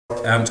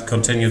and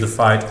continue the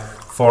fight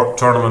for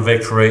tournament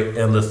victory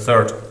in the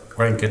third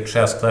Ranked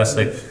Chess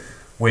Classic.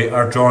 We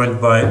are joined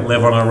by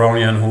Levon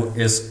Aronian, who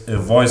is a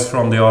voice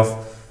from the off,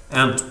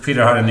 and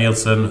Peter Heine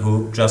Nielsen,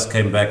 who just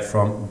came back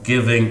from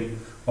giving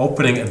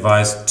opening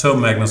advice to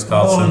Magnus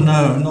Carlsen. Oh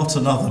no, not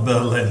another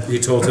Berlin. He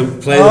told him,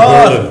 play the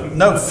Berlin.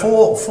 No,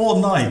 four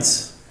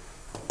knights.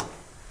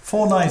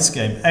 4 knights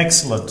game,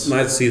 excellent.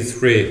 Knight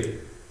c3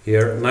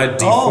 here. Knight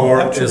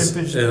d4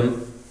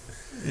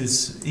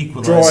 is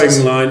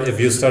equalizes. Drawing line. If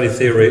you study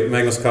theory,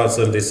 Magnus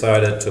Carlsen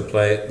decided to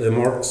play the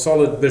more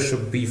solid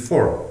bishop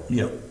b4.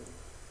 Yeah.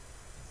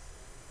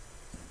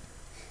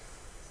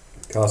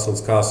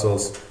 Castles,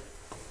 castles.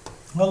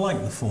 I like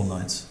the 4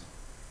 knights.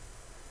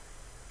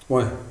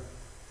 Why?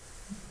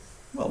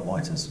 Well,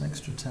 white has an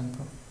extra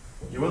tempo.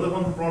 You were the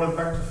one who brought it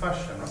back to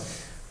fashion,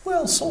 right?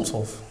 Well, sort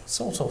of.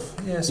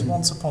 Yes,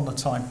 once upon a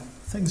time.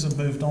 Things have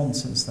moved on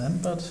since then,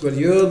 but... But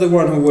you're the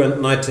one who went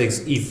knight takes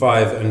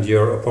e5 and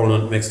your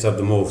opponent mixed up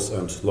the moves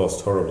and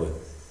lost horribly.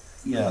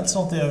 Yeah, it's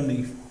not the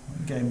only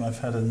game I've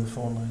had in the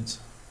 4 knights.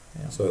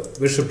 Yeah. So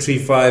bishop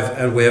g5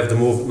 and we have the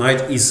move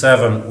knight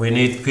e7. We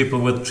need people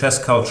with chess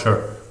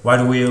culture. Why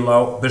do we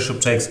allow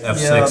bishop takes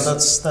f6? Yeah,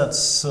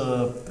 that's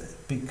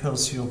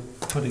because you're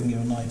putting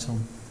your knight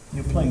on.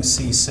 You're playing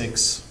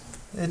c6.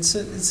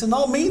 It's an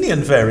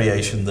Armenian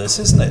variation, this,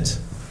 isn't it?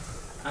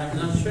 I'm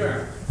not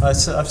sure.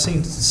 I've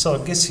seen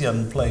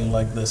Sargsyan playing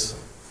like this.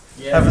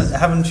 Yes.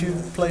 Haven't you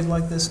played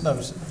like this?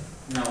 No.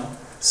 No.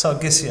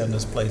 Sargsyan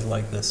has played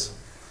like this.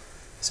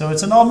 So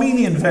it's an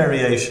Armenian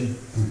variation.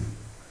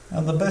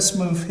 And the best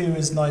move here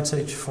is knight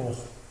h4.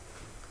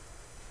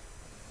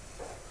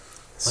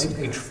 Knight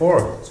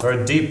h4. It's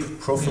very deep,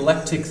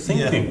 prophylactic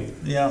thinking.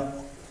 Yeah.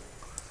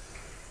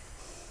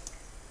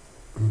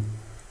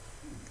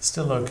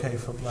 Still okay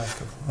for black.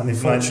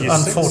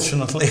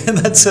 Unfortunately,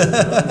 that's.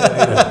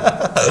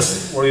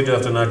 What do you do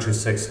after knight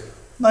g6?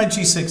 Knight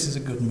g6 is a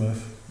good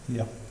move.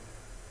 Yeah.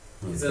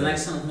 It's an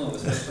excellent move,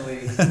 especially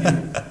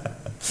in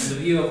the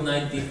view of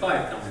knight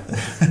d5 coming.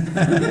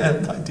 Yeah,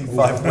 knight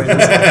d5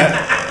 wins.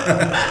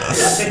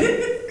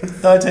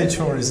 Knight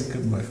h4 is a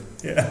good move.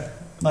 Yeah.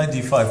 Knight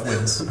d5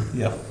 wins.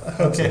 Yeah.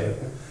 Okay.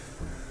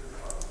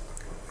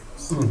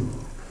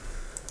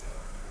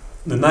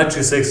 The knight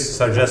g6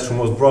 suggestion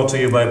was brought to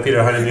you by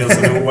Peter Heine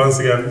Nielsen, who once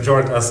again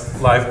joined us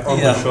live on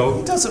the show.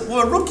 He doesn't.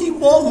 Well, rook e1.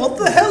 What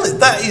the hell?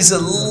 That is a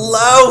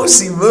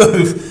lousy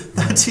move.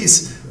 That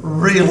is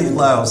really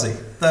lousy.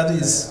 That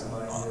is.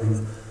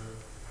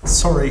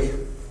 Sorry,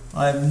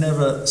 I have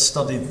never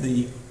studied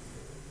the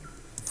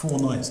 4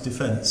 knights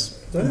defense.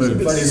 But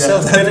he's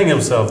self-pinning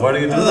himself. Why do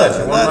you do that?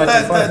 You want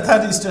knight d5.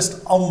 That is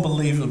just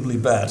unbelievably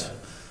bad.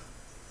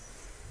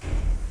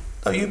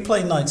 Oh, you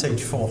play knight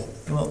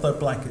h4. Well, though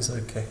black is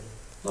okay.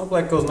 No,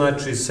 black goes knight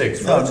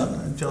g6, No, right?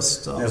 no,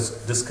 just... Yes,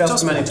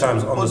 discussed many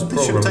times on this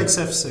bishop program. takes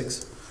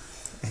f6.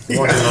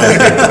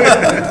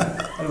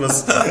 That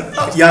was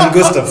Jan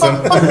Gustafsson.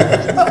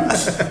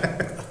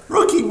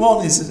 Rook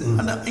e1 is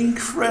an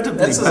incredibly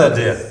That's his bad...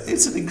 idea.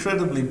 It's an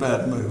incredibly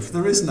bad move.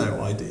 There is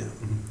no idea.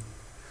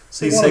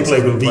 c6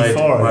 play with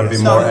d4, might be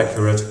more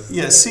accurate.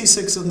 Yeah,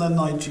 c6 and then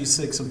knight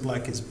g6 and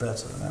black is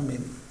better. I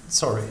mean,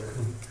 sorry.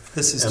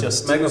 This is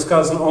just... Magnus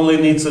Carlsen only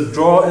needs a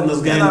draw in this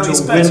game to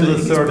win the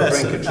third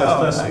Ranked Chess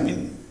Classic. I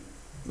mean,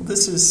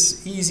 this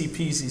is easy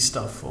peasy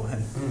stuff for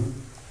him.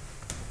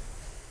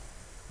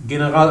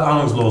 General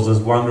Ahnungslos is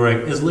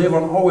wondering, is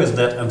Levon always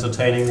that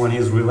entertaining when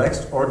he's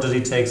relaxed, or did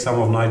he take some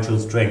of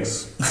Nigel's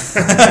drinks?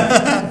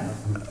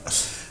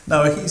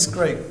 No, he's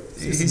great.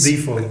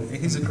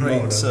 He's a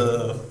great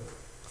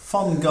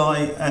fun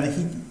guy, and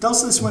he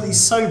does this when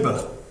he's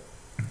sober.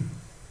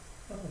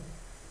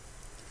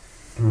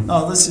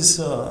 No, this is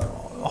a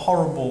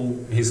horrible...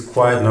 He's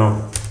quiet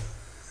now.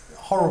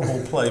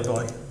 Horrible play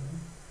by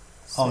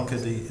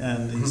Arkadij,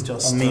 and he's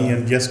just...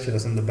 Armenian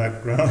gestures in the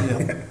background.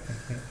 Yeah.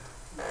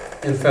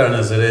 In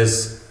fairness, it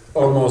is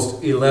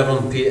almost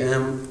 11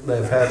 p.m.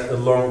 They've had a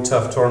long,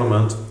 tough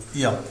tournament.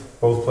 Yeah.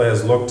 Both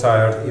players look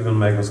tired. Even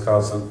Magnus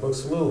Carlsen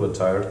looks a little bit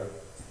tired.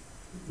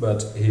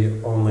 But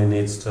he only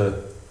needs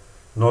to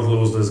not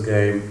lose this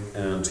game,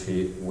 and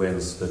he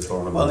wins the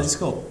tournament. Well, he's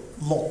got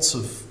lots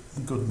of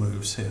good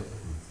moves here.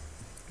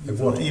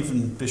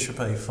 Even bishop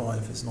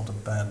a5 is not a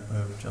bad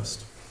move,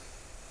 just...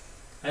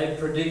 I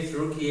predict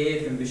rook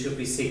e8 and bishop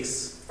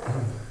e6.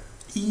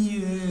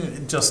 Yeah,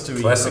 just to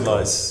Classical.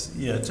 equalize.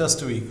 Yeah, just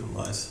to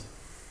equalize.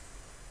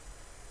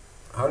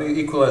 How do you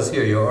equalize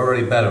here? You're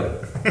already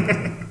better.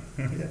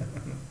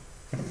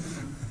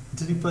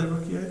 Did he play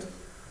rook e8?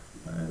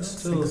 I don't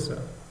Still think so.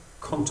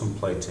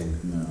 contemplating.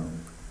 No.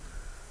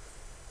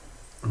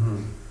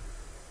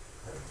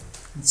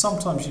 And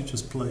sometimes you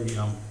just play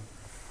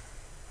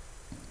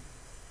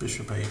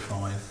bishop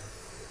a5.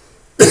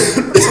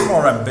 It's a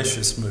more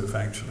ambitious move,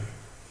 actually.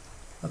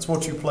 That's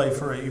what you play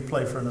for. You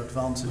play for an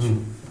advantage.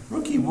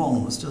 Rook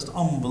e1 was just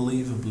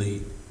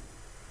unbelievably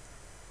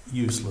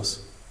useless.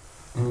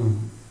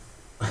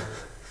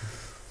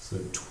 So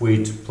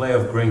tweet, play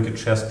of Ranked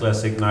Chess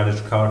Classic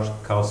Naiditsch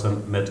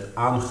Carlsen mit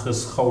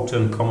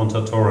aangeschoten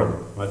commentatoren.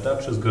 My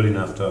Dutch is good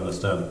enough to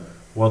understand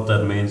what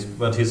that means,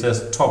 but he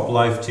says top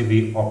live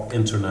TV op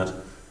internet.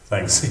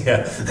 Thanks.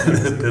 Yeah,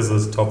 this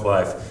is top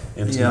live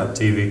internet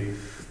TV.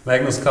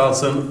 Magnus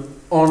Carlsen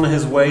on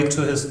his way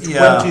to his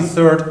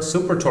 23rd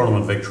Super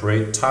Tournament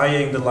victory,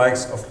 tying the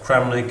likes of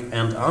Kramnik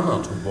and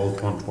Anna to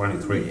both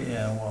 123.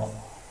 Yeah, well.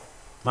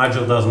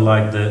 Nigel doesn't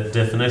like the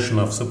definition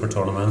of Super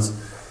Tournaments.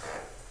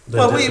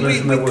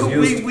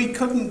 We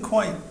couldn't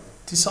quite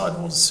decide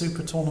what a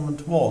Super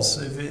Tournament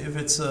was. If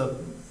it's a,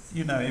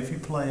 if you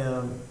play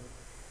a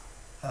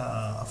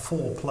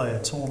 4-player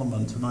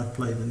tournament, and I've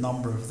played a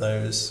number of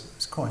those,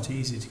 it's quite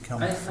easy to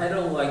come. I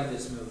don't like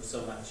this move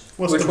so much.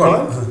 What's Which the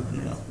one?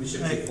 plan?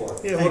 Bishop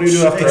d4. Yeah, what do you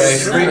do after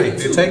H3?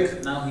 Do you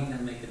take? Now he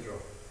can make a draw.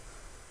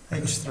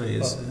 H3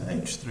 is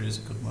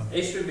a good one.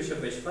 H3, bishop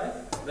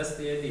h5. That's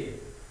the idea.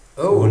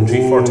 Oh, and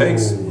G4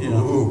 takes.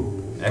 Yeah.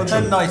 Ooh. But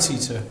then knight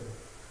e2.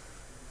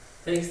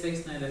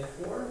 Takes knight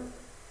f4.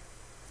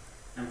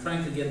 I'm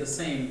trying to get the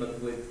same, but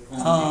with pawn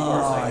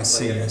g4.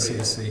 So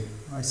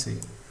I see.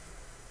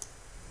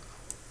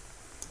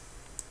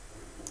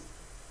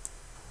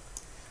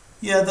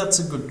 Yeah, that's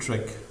a good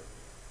trick.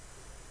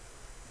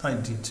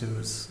 Knight e2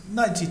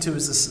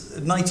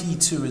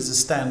 is a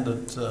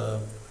standard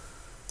sort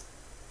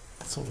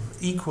of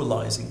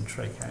equalizing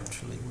trick,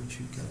 actually, which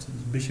you get in.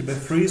 Bishop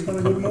f3 is not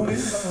a good move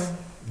here?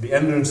 The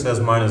engine says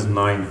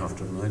 -9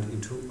 after knight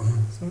e2.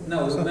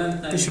 No, we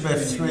went knight Bishop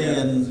f3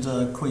 and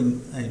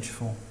queen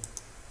h4.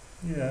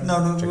 Yeah.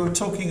 No, we were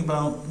talking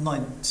about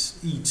knight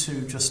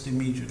e2 just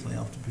immediately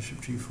after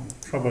bishop g4.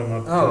 Probably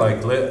not. Oh,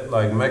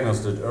 like Magnus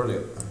did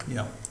earlier.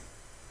 Yeah.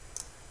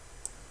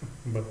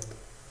 But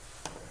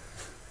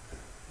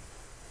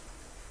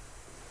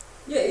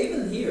yeah,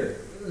 even here.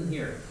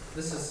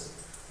 This is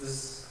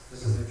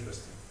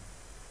interesting.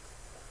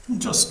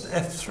 Just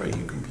f3,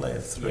 you can play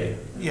f3.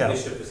 Yeah.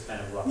 Bishop is kind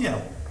of locked.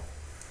 Yeah.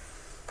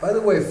 By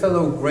the way,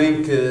 fellow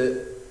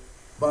Grenke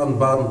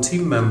Baden-Baden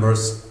team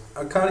members,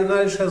 Arkadij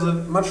Naiditsch has a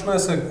much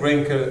nicer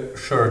Grenke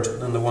shirt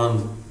than the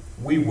one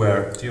we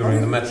wear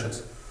during the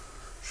matches.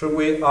 Should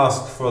we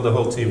ask for the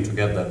whole team to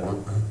get that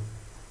one?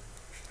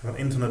 an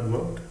internet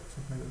world,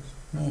 something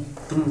like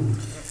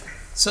this.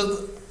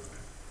 So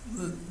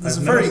there's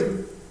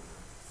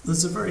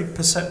a very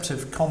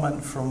perceptive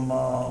comment from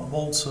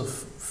Walter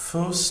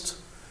Fürst.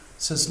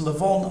 Says,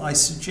 Levon, I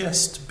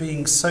suggest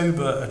being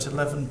sober at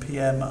 11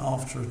 p.m.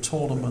 after a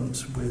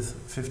tournament with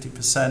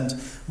 50%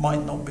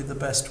 might not be the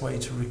best way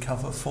to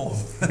recover form.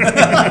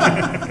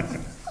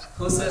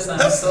 Who says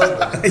I'm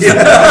sober?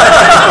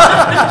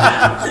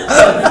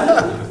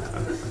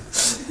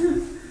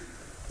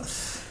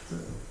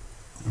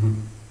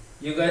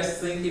 You guys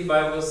think if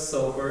I was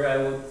sober, I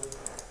would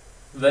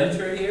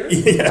venture here?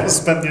 Yeah,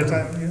 spend your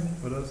time here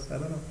with us. I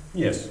don't know.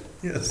 Yes.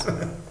 Yes.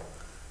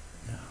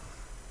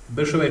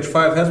 Bishop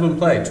h5 has been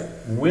played.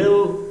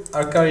 Will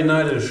Arkadij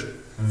Naiditsch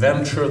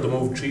venture the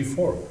move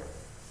g4?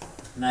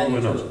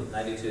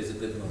 92 is a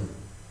good move.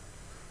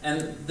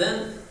 And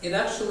then it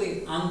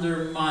actually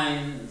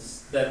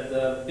undermines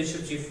that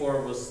bishop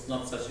g4 was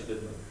not such a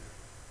good move.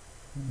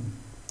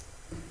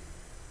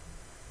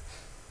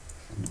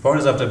 The point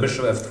is, after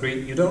bishop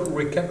f3, you don't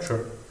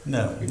recapture.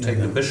 No. You take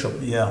the bishop.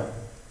 Yeah.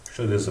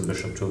 Actually, there's a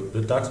bishop to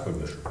the Darksburg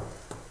bishop.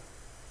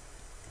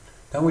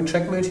 Can we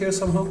checkmate here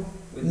somehow?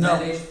 With No.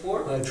 knight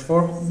h4?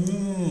 h4?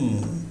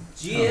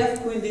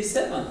 GF queen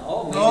d7.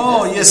 Oh, maybe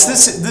Oh that's yes,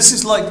 the this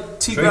is like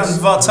Tigran Tricks.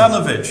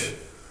 Vartanovic.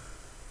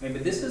 maybe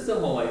this is the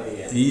whole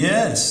idea.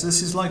 Yes,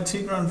 this is like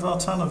Tigran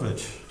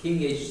Vartanovic. King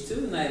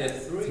h2, knight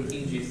f3,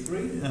 king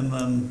g3. And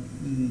then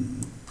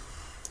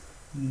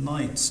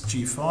knight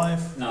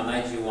g5. No,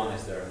 knight g1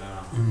 is there. No.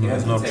 You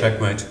There's have no to take.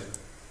 checkmate.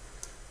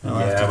 No, I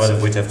have Yeah, to but take.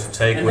 if we'd have to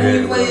take, And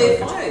then you play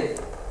a5.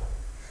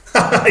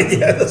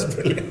 Yeah, that's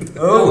brilliant.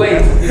 Oh,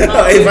 wait. You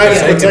can't If give I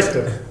was a-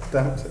 protected.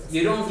 Damn it.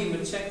 You don't give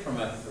a check from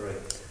f3.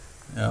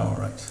 Yeah, all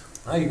right.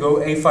 Ah, you go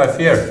a5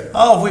 here.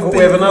 Oh, We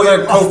have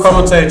another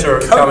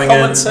co-commentator coming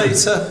in.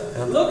 Co-commentator.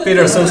 And Look at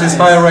Peter, the since he's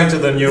line. higher rated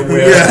than you,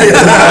 we're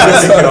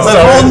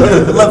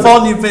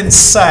Levon, you've been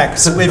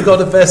sacked. We've got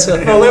a better.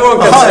 No, Levon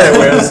can say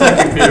we're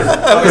sacking Peter.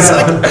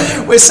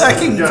 We're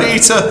sacking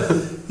Peter.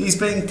 He's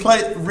being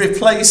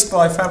replaced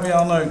by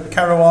Fabiano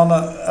Caruana.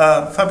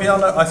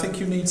 Fabiano, I think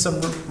you need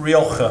some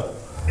Rioja.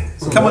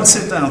 Come and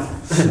sit down.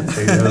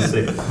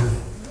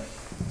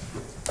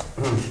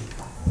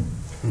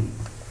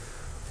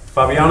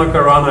 Fabiano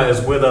Carana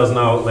is with us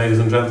now, ladies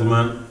and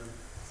gentlemen.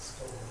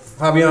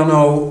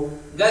 Fabiano,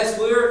 Guys,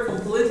 we're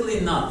completely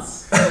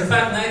nuts. In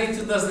fact,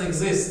 92 doesn't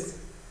exist.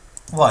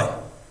 Why?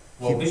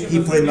 Well, bishop he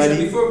f3, played bishop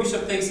 90 before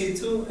bishop takes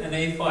e2 and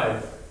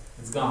a5.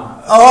 It's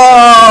gone.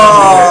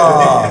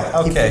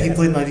 Oh, okay. He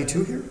played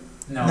 92 here?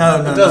 No.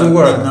 No, It doesn't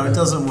work. No, it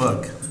doesn't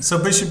work. So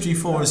bishop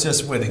g4 is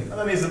just winning. And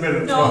then he's a bit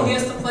of No, he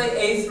has to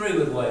play a3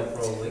 with white,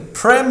 probably.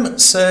 Prem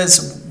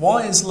says,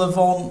 why is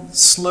Levon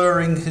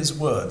slurring his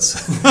words?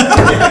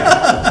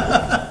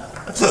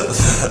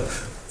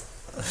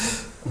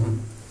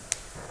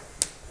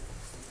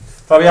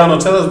 Fabiano,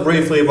 tell us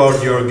briefly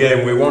about your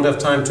game. We won't have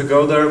time to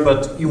go there,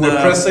 but you were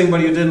No. pressing,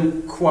 but you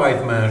didn't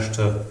quite manage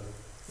to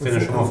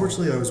finish him off.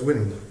 Unfortunately, I was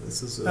winning.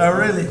 This is Oh,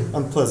 really?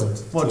 unpleasant.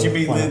 What do to you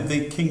mean, plan.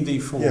 the King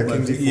D4? Yeah, King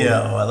move? D4.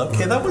 Yeah, well,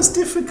 okay, that was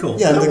difficult.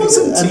 Yeah, that and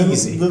wasn't and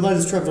easy. The knight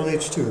is trapped on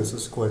H2. This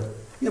is quite.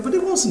 Yeah, but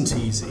it wasn't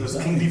easy. It was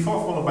King D4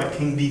 followed by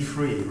King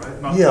D3,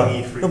 right? Not Yeah.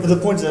 King E3. No, but the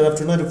point is that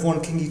after knight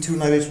F1, King E2,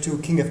 knight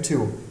H2, King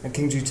F2, and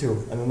King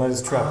G2, and the knight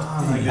is trapped.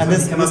 And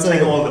this- you cannot this,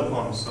 take uh, all the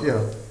pawns. So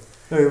Yeah.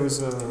 No, it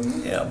was.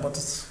 Yeah, but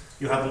it's...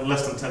 You had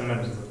less than 10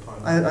 minutes at the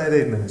time. I had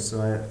 8 minutes,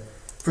 so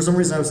for some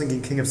reason I was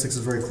thinking King F6 is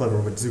very clever,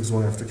 but Zug's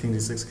going after King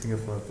D6, King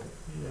F5.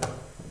 Yeah.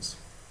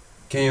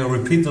 Can you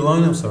repeat the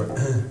line? I'm sorry.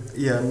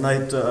 Yeah,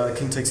 knight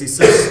King takes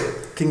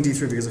E6, King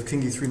D3 because of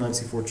King E3, knight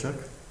C4 check.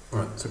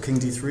 Right. So King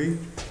D3.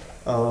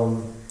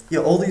 Yeah,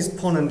 all these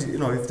pawn and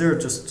if they're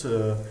just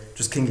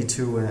King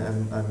E2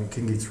 and I mean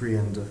King E3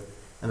 and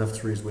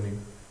F3 is winning.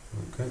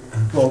 Okay.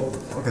 Well,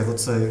 okay,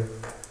 let's say.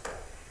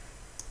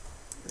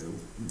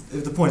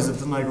 If the point is if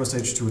the knight goes to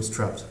H2, it's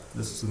trapped.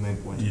 This is the main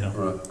point. Yeah.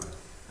 Right.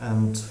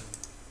 And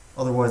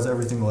otherwise,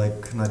 everything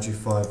like knight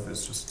G5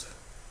 is just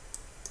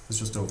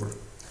over.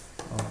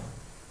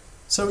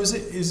 So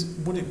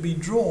would it be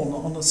drawn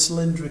on a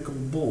cylindrical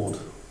board?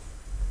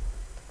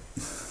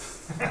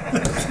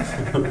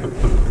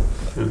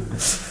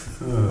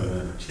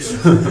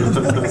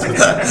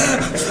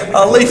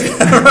 I'll leave it.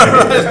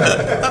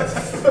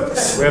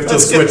 We have to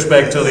switch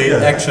back to the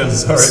action.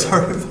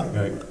 Sorry. about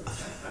Okay.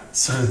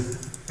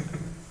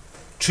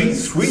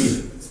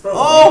 G3. It's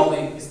probably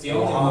Oh! it's the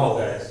only Wow. move,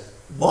 guys.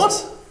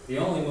 What? The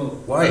only move.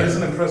 That Why? is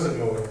an impressive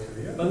move,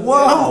 actually. Yeah. But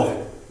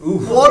Wow!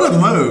 What a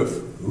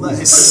move! That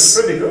It's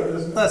is, pretty good,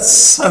 isn't it? that's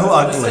so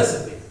ugly.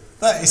 Necessity.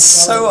 That is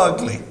so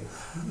ugly.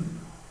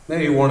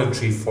 Maybe you wanted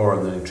G4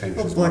 and then it changes.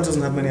 Well, Black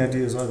doesn't have many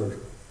ideas either.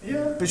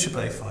 Yeah. Bishop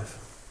A5.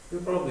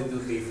 We'll probably do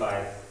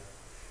D5.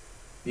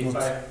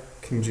 D5.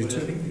 King What do you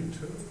G2. think?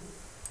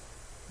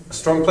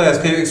 Strong players,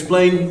 can you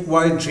explain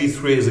why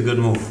G3 is a good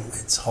move?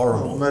 It's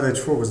horrible. Knight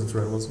H4 was a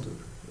threat, wasn't it?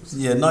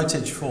 Yeah, knight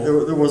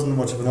H4. There wasn't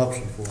much of an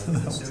option for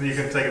it. So you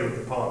can take it with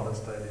the pawn, that's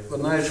the idea.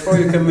 But knight H4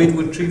 you can meet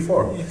with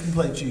G4. You can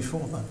play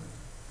G4 then.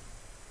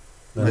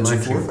 Then Knight knight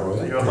G4? G4,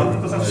 yeah? You're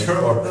 100% sure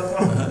about that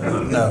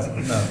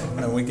one?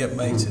 No, we get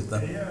mated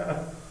then.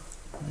 Yeah.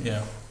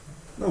 Yeah.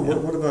 No,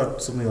 what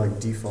about something like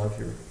D5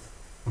 here?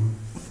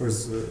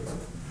 Whereas,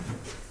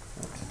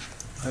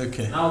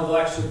 Okay. Now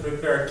Black should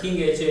prepare King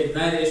H8,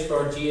 Knight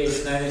H4,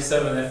 G8, Knight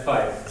H7,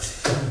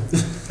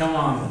 F5. Come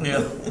on. Yeah.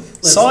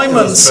 Let's Simon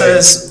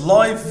illustrate. says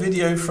live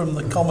video from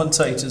the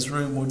commentators'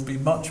 room would be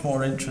much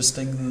more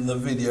interesting than the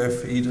video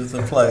feed of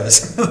the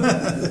players.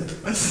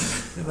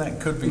 That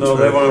could be No,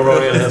 true. Levon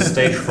Aronian has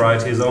stage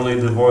fright. He's only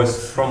the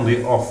voice from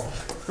the off.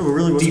 no, but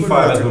really, what's D5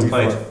 going on has after been D5?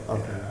 played.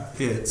 Okay.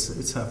 Yeah,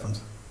 it's happened.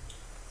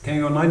 Can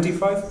you go knight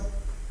D5?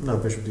 No,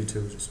 Bishop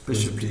D2. Just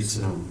Bishop D2.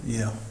 No.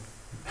 Yeah.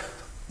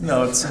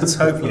 No, it's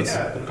hopeless.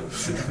 Yeah.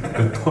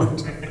 Good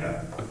point.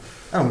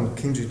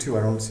 King G2,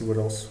 I don't see what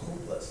else.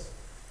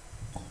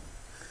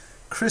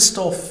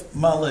 Christoph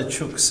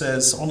Malechuk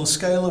says, on a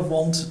scale of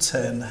 1 to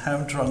 10,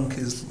 how drunk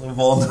is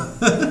Levon?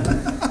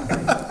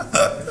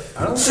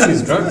 I don't think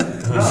he's drunk.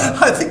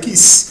 I think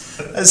he's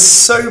as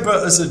sober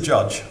as a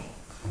judge.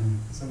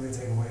 Somebody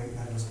take away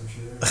Magnus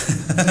computer.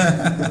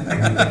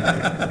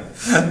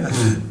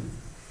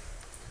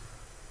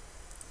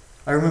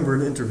 I remember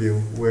an interview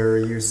where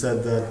you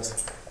said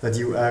that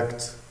you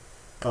act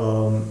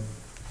the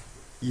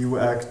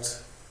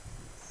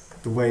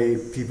way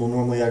people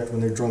normally act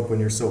when they're drunk when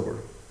you're sober.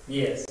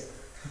 Yes.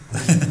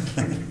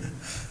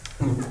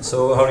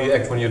 So how do you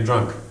act when you're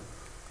drunk?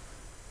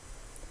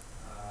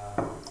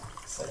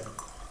 So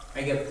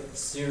I get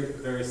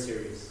very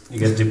serious. You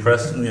get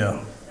depressed?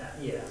 Yeah.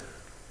 Yeah.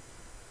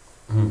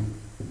 Hmm.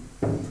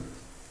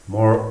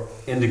 More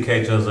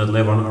indicators that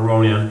Levon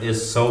Aronian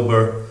is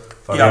sober.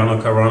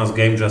 Fabiano Caruana's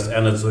game just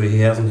ended, so he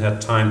hasn't had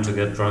time to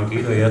get drunk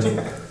either yet.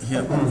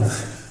 Yeah.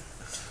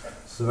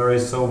 It's a very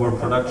sober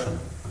production.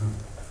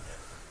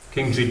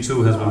 King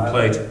G2 has been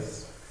played.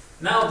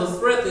 Now the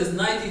threat is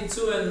knight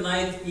E2 and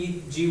knight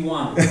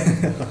G1.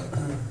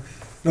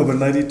 No, but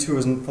knight E2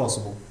 isn't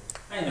possible.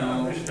 I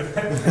know.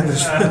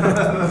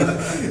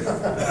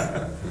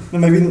 No,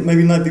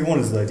 maybe knight B1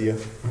 is the idea.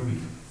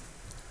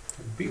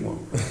 B1.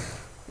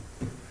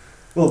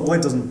 Well,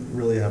 white doesn't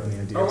really have any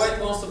Or ideas. white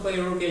wants to play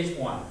rook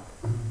H1.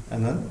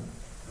 And then?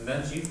 And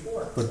then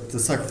G4. But the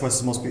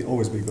sacrifices must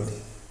always be good.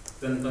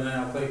 Then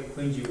I'll play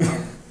queen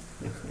G1.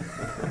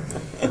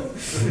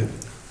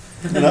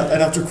 And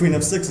after queen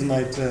f6 and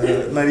knight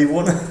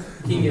e1.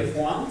 King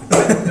F1.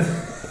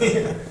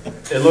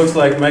 It looks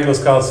like Magnus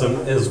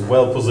Carlsen is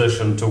well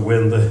positioned to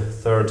win the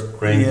third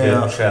Grand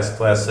Prix Chess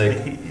Classic.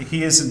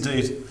 He is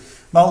indeed.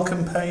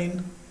 Malcolm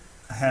Payne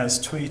has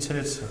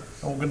tweeted,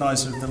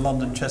 organiser of the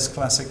London Chess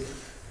Classic,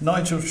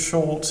 Nigel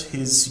Short,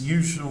 his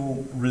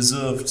usual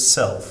reserved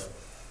self.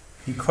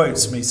 He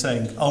quotes me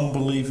saying,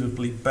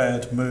 unbelievably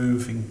bad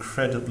move,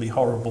 incredibly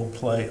horrible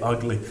play,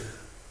 ugly.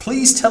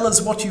 Please tell us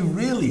what you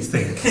really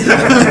think.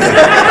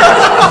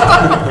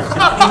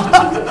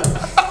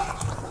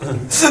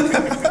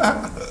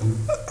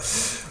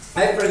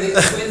 I predict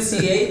queen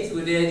C8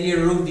 with the idea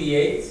rook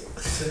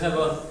D8 to have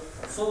a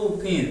full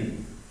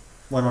pin.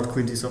 Why not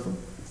queen d7?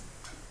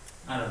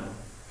 I don't know.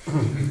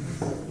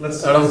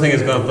 I don't think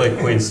it's going to play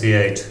queen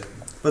c8.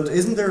 But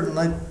isn't there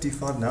knight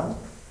d5 now?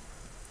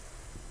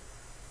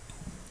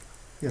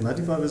 Yeah, knight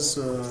d5 is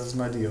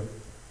an idea.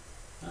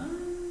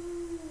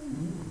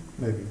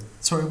 Maybe.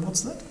 Sorry,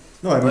 what's that?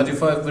 No, I mean Knight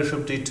d5,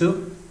 bishop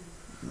d2.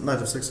 knight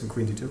f6 and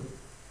queen d2.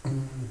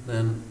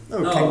 Then No,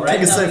 No, king, right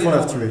king is now safe you on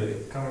don't wanna do f3.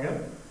 it. Come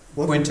again?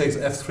 What? queen takes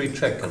f3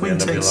 check at the Queen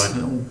end of your takes,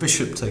 line.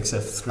 bishop takes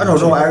f3. Oh,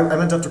 no, I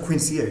meant after queen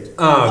c8.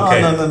 Ah,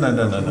 okay. Oh,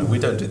 no, we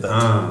don't do that.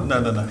 Ah.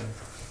 No.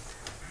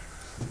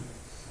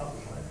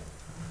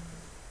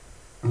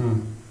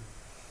 Mm.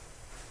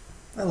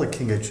 I like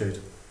king h8.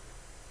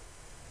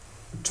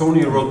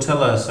 Tony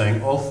Rotella is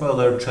saying all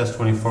further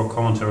chess24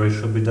 commentary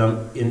should be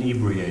done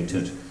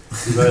inebriated.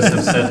 You guys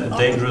have set a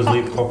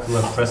dangerously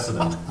popular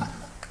precedent.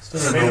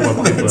 Still don't know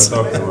what people are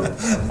talking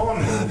about. Pawn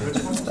move, which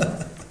one was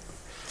that?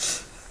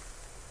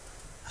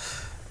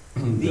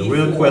 The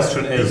real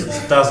question is,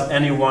 does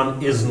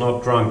anyone is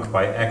not drunk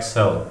by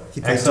Axel? He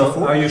plays Axel,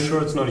 d4? are you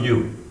sure it's not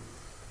you?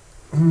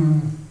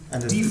 And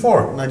it's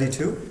d4. knight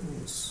d2?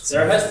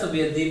 There has to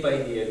be a deep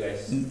idea,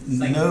 guys. Thank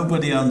you.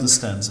 Nobody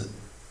understands it.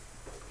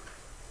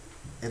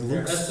 It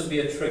There has looks... to be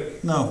a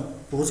trick. No.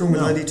 But what's wrong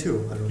with No. knight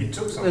d2? I don't He know.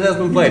 took It something. has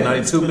been played. Knight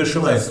It's 2, been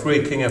bishop played.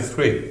 f3, king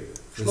f3.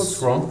 Which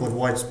looks wrong. But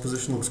white's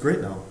position looks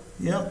great now.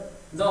 Yeah,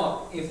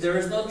 No, if there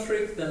is no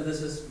trick, then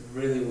this is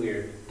really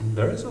weird.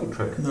 There is no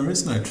trick. there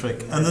is no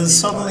trick. And then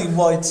suddenly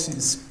white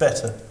is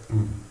better,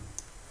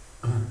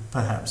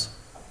 perhaps.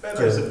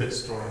 Better is a bit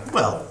strong.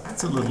 Well,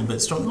 it's a little bit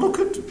strong. Look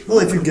at Well,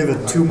 if you give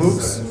it 2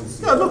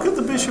 moves, look at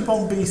the bishop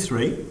on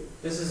b3.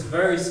 This is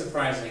very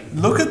surprising.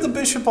 Look at the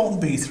bishop on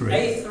b3.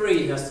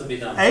 A3 has to be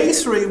done.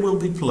 a3 will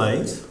be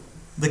played.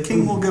 The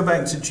king will go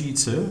back to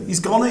g2. He's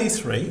gone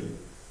a3.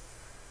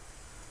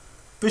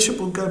 Bishop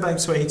will go back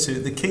to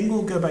a2. The king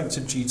will go back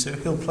to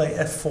g2. He'll play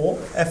f4,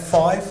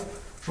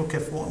 f5, rook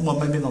f1. Well,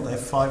 maybe not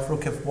f5,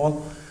 rook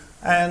f1,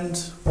 and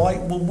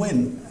white will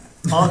win.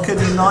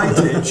 Arkadij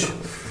Naiditsch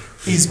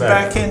is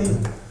back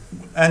in,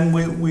 and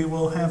we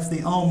will have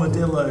the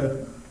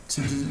armadillo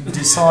to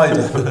decide.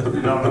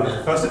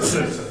 No, first it's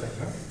blitz, I think.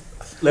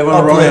 No? Levon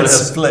Oh, Royal blitz,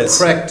 has blitz.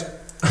 cracked.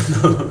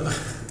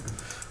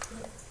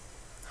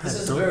 This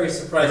is very I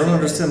surprising. don't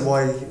understand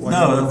why No,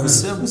 no,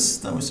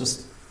 that was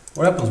just.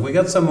 What happens? We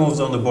got some moves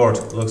on the board.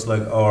 Looks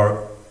like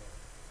our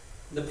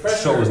The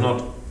pressure. show is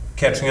not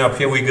catching up.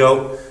 Here we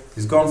go.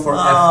 He's gone for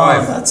Ah,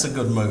 f5. that's a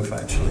good move,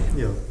 actually.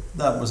 Yeah,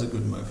 That was a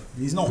good move.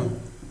 He's not.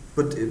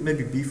 but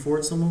maybe b4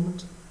 at some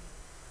moment.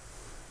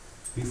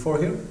 Before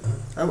here?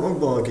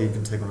 Well, okay, you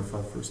can take on a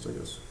 5 first, I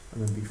guess,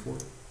 and then b4.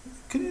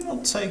 Can you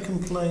not take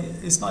and play?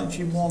 Is knight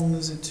g1?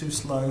 Is it too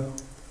slow?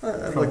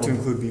 I'd like to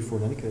include b4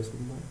 in any case,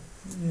 wouldn't I?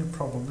 Yeah,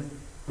 probably.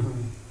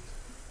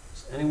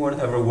 Has anyone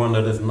ever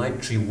wondered if knight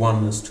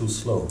g1 is too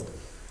slow?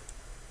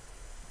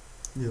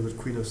 Yeah, but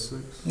queen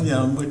f6.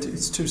 Yeah, but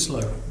it's too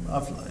slow.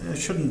 I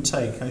shouldn't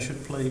take. I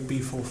should play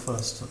b4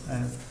 first,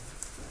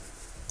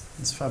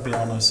 as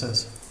Fabiano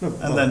says. No,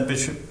 And oh, then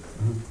bishop.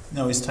 Mm-hmm.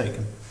 No, he's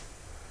taken.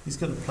 He's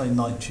going to play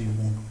knight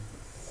g1.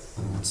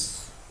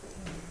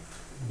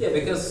 Yeah,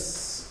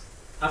 because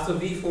after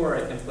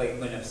b4 I can play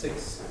queen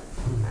f6.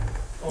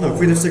 no,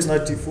 queen f6,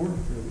 knight d4.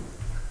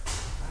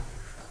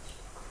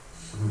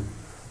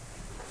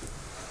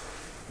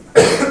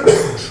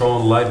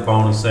 Sean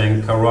Lightbound is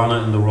saying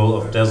Karana in the role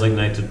of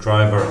designated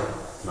driver.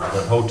 Now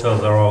that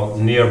hotels are all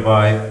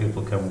nearby,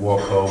 people can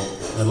walk home.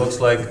 It looks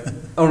like,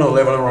 oh no,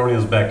 Levon Aronian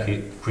is back.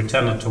 He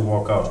pretended to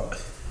walk out.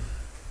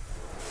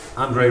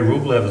 Andrei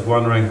Rublev is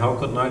wondering how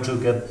could Nigel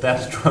get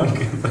that drunk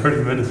in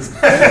 30 minutes?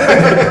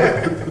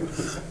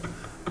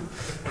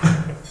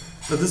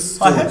 But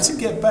this I still, had to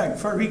get back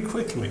very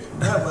quickly.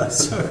 it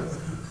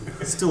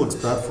still looks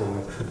bad for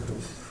me.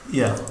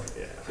 Yeah.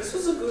 This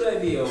was a good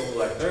idea,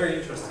 like very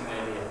interesting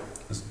idea.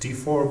 Is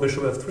d4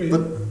 bishop f3?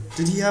 But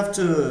did he have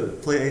to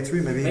play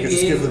a3? Maybe he Maybe could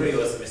just give the a3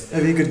 was a mistake.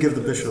 maybe he could give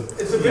the bishop.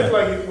 It's a bit Yeah.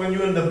 like when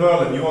you're in the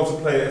Berlin, you also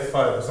play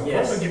f5 or something.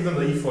 Yes. Also give them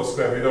the e4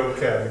 square, we don't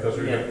care because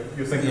you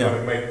think you're Yeah.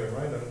 going to make them,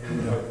 right?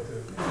 And you Yeah. like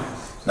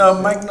to,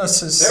 No,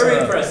 Magnus is. Very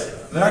impressive.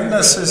 Very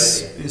Magnus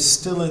impressive idea. is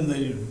still in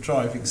the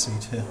driving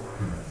seat here.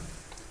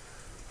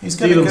 He's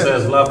going Stephen to go.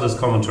 says, love this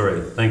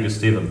commentary. Thank you,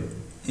 Stephen.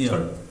 Yeah.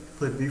 Sorry.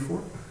 Played b4.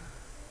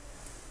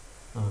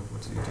 Oh,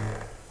 what did he do?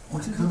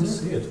 What did Can't he do?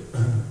 see it.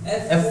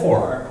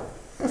 F4.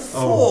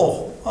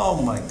 F4.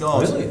 Oh my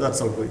God. Really?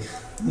 That's ugly.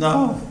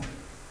 No.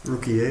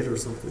 Rook e8 or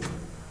something.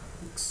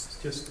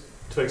 just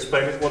to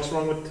explain it, what's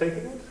wrong with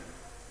taking it?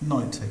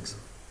 Knight takes.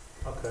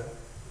 Okay.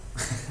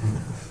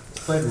 It's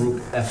played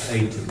rook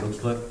f8, it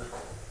looks like.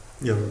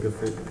 Yeah, rook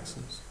f8 makes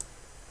sense.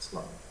 It's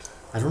not.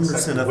 I don't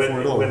understand Second f4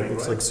 at all. winning, It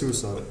looks right? like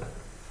suicide.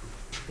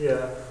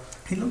 Yeah.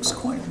 He looks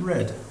quite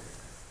red.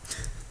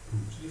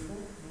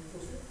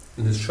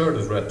 And his shirt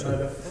is red Knight too.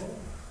 f4.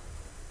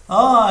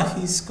 Ah,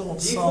 he's got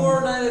G4,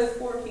 some. knight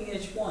f4, king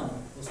h1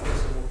 was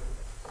possible.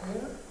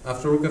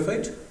 After rook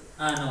f8?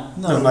 Ah,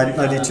 No, No, knight,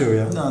 knight e2,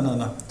 yeah.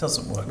 no.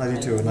 Doesn't work. Knight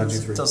e2 and knight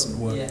g3. Doesn't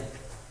no. work. Yeah.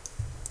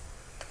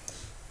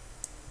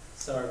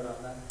 Sorry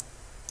about that.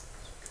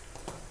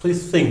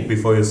 Please think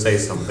before you say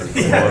something.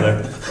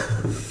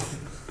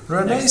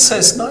 Renee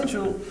says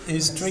Nigel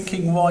is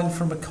drinking wine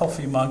from a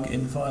coffee mug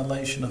in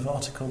violation of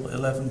Article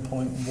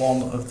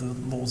 11.1 of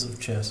the Laws of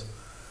Chess.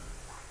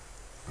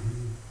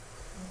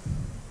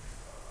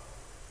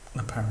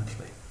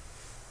 Apparently.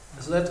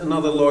 Is that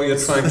another law you're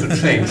trying to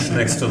change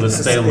next to the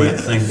stalemate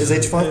thing? Is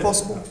H5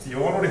 possible?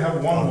 You already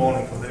have one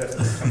warning for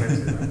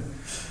that.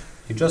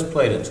 You just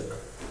played it.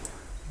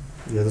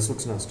 Yeah, this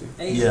looks nasty.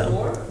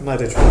 H4? Knight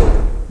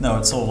H4. No,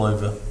 it's all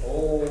over.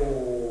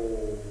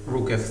 Oh.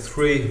 Rook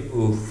F3.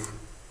 Oof.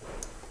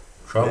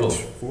 Trouble.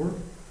 H4?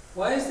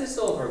 Why is this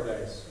over,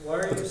 guys? Why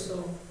are you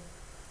so...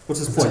 What's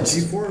his point?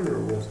 G4 or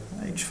what?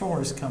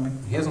 H4 is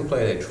coming. He hasn't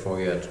played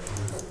H4 yet.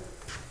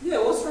 Yeah,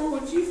 what's wrong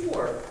with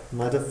G4?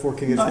 Knight F4,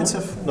 King H4? Knight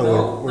F4. No,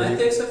 No, wait, knight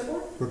takes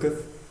F4? Rook F?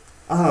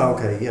 Ah,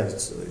 okay,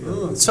 yes.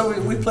 Yeah. So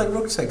we play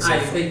Rook takes I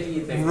F4. think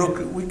you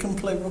think... We can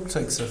play Rook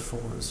takes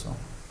F4 as well.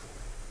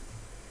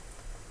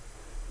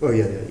 Oh,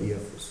 yeah,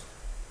 EF was.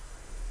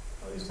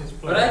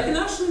 But I can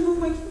actually move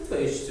my king to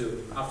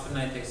H2 after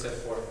knight takes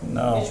F4.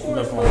 No, H4 is never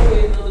mind.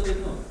 probably another good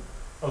move.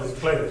 Oh, he's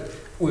played it.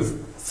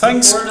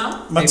 Thanks, H4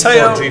 now?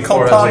 Matteo G4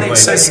 Kolpani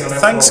has says, a way.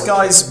 thanks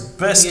guys,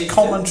 best H2.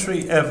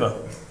 commentary ever.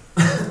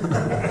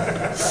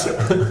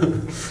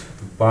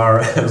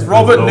 Bar has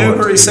Robert been lowered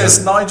Newbury again.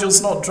 says,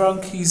 Nigel's not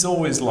drunk, he's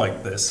always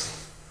like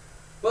this.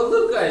 But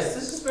look, guys,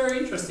 this is very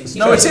interesting.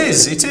 No, it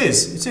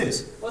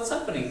is. What's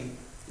happening?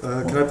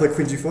 Can I play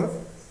Queen G5?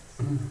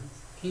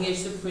 King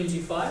H2, Queen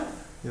G5?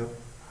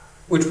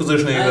 Which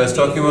position are you guys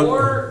talking about?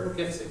 Or Rook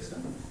F6, huh?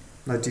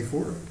 Knight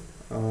D4?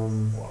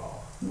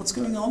 What's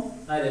going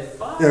on? Knight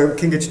F5? Yeah,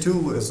 King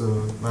H2 is a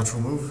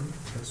natural move.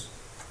 Yes.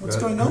 What's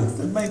going on?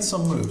 They made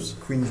some moves.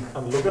 Queen.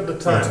 And look at the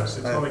times.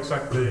 It's not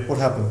exactly... What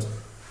happened?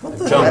 What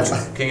the Jumped.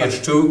 heck? King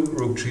H2,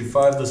 Rook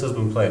G5. This has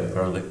been played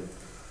apparently.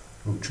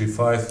 Rook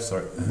G5.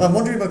 Sorry. I'm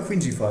wondering about Queen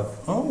G5.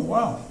 Oh,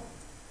 wow.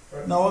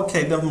 No,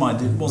 okay, never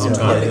mind. It wasn't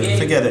No time. played.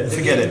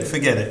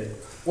 Forget it.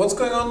 What's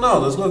going on now?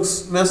 This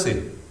looks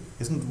messy.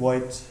 Isn't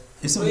white...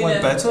 Isn't Queen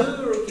white better?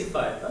 F2, Rook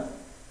E5,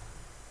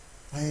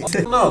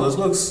 huh? No, this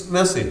looks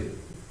messy.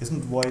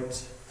 Isn't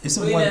white...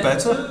 Isn't Queen white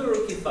better? F2,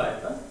 Rook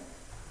E5, huh?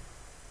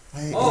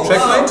 Oh,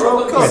 Checkmate? wow,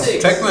 Rook on God.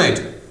 B6.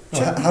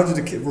 Checkmate. how did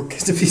the rook get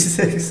to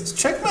B6? It's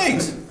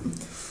checkmate.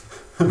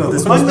 No,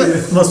 this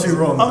Magnus- must be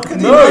wrong.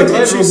 Arkadij No, he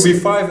played Naiditsch Rook is-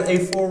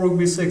 B5, A4, Rook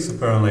B6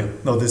 apparently.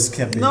 No, this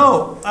can't be.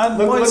 No, and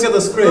Look White's- at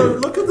the screen.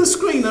 Look at the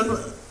screen, and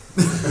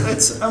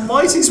and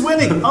White is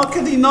winning.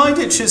 Arkadij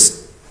Naiditsch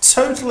has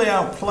totally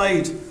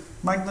outplayed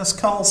Magnus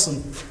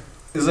Carlsen.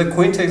 Is that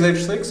Queen takes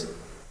H6?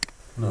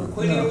 No.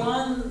 Queen No.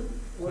 E1,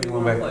 what do you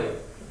Queen want to E1 play?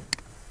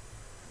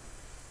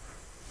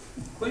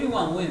 Queen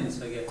E1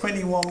 wins, I guess. Queen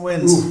E1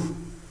 wins. Oof.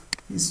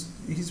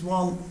 He's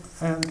won,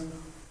 and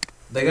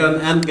They got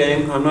an end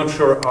game. I'm not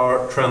sure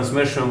our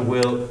transmission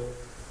will.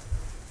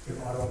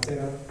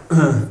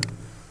 oh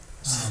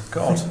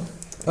God,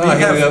 Ah,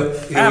 here we go.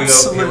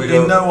 absolutely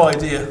no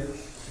idea.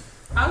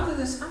 How did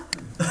this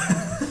happen?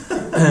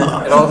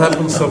 It all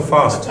happened so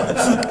fast.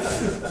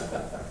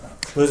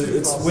 But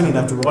it's winning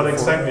after What rook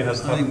exactly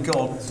has Thank happened?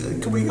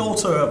 God. Can we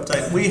auto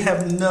update? We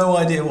have no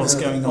idea what's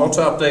going on.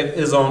 Auto update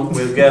is on.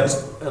 We'll get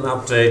an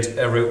update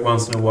every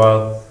once in a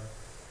while.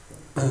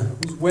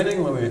 Who's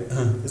winning? Let me.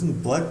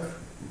 Isn't black?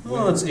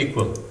 Oh, it's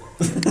equal.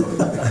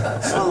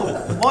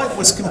 Well, White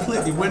was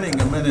completely winning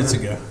a minute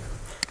ago.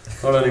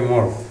 Not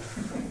anymore.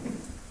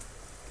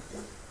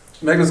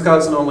 Magnus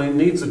Carlsen only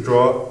needs a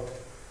draw.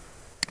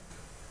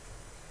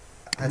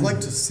 I'd like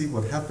to see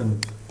what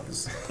happened.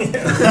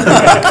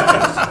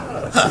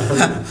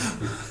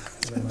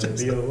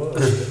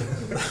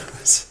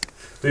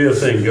 Do your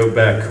thing. Go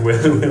back.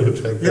 We'll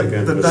check Yeah,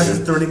 again. the back is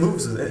 30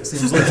 moves. It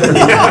seems like.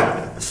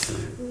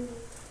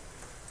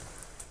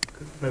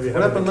 Maybe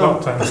What having happened the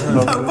clock now?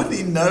 time.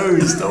 Nobody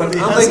knows. But Nobody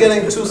aren't has they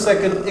getting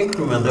 2-second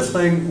increment? They're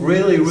playing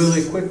really,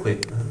 really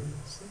quickly.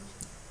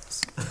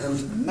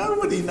 And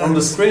Nobody on the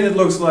knows. screen, it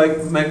looks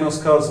like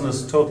Magnus Carlsen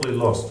is totally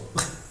lost.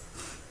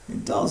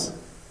 It does.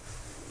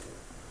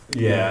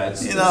 Yeah,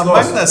 it's, You it's know,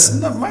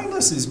 lost.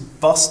 Magnus is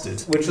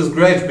busted. Which is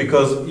great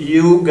because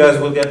you guys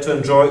will get to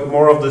enjoy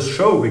more of this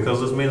show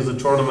because this means the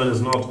tournament is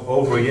not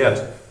over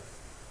yet.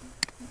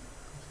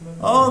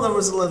 Oh, there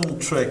was a little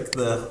trick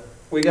there.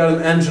 We got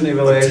an engine But he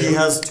evaluation.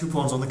 has 2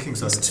 pawns on the king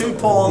side. It's 2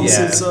 pawns.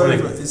 Yeah, it's it's over.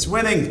 winning. It's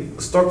winning.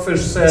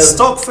 Stockfish says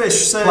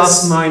Stockfish says.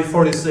 plus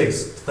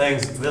 946.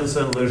 Thanks,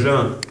 Vincent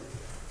Lejeune.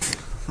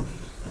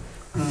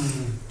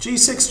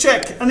 G6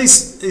 check, and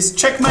it's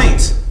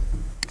checkmate.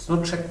 It's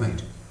not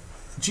checkmate.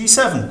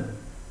 G7.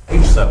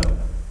 H7.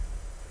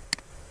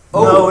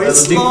 No, as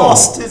it's a default.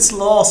 lost. It's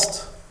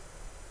lost.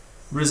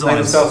 Magnus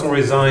Resigns. Carlsen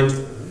resigned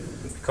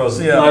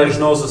because Yeah. Naiditsch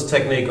knows his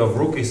technique of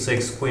Rook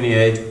E6, Queen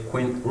E8,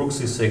 Rook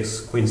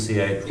C6, Queen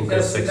C8, Rook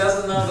Because he S6.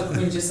 doesn't know the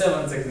Queen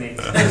G7 technique.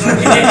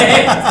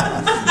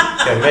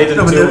 Okay, made it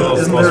No, but two there- as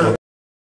isn't possible. there-